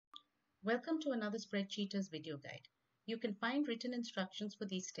Welcome to another Spreadsheeters video guide. You can find written instructions for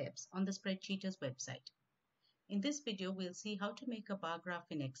these steps on the Spreadsheeters website. In this video, we'll see how to make a bar graph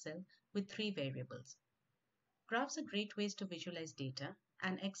in Excel with 3 variables. Graphs are great ways to visualize data,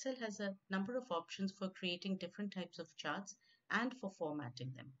 and Excel has a number of options for creating different types of charts and for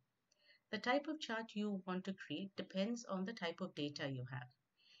formatting them. The type of chart you want to create depends on the type of data you have.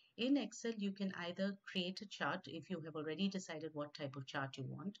 In Excel, you can either create a chart if you have already decided what type of chart you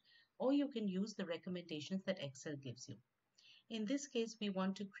want, or you can use the recommendations that Excel gives you. In this case, we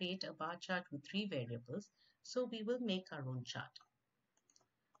want to create a bar chart with 3 variables, so we will make our own chart.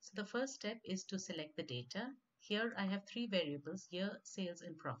 So the first step is to select the data. Here I have 3 variables, year, sales,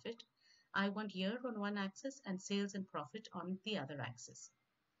 and profit. I want year on one axis and sales and profit on the other axis.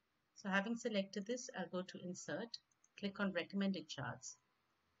 So having selected this, I'll go to Insert, click on Recommended Charts.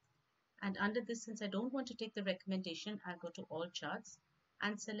 And under this, since I don't want to take the recommendation, I'll go to All Charts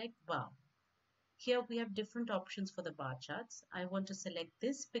and select Bar. Here we have different options for the bar charts. I want to select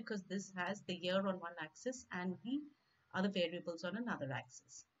this because this has the year on one axis and the other variables on another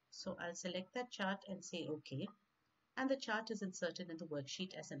axis. So I'll select that chart and say OK. And the chart is inserted in the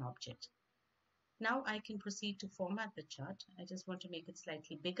worksheet as an object. Now I can proceed to format the chart. I just want to make it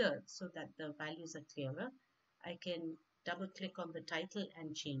slightly bigger so that the values are clearer. I can double click on the title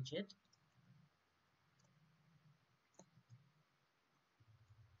and change it.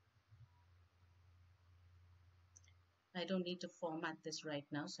 I don't need to format this right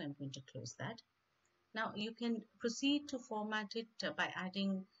now, so I'm going to close that. Now you can proceed to format it by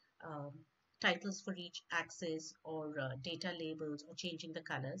adding titles for each axis or data labels or changing the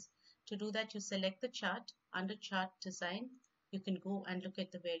colors. To do that, you select the chart. Under Chart Design, you can go and look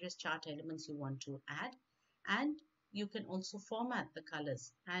at the various chart elements you want to add, and you can also format the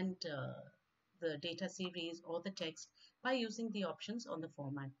colors and the data series or the text by using the options on the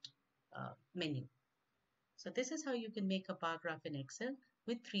Format menu. So this is how you can make a bar graph in Excel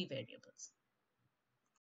with 3 variables.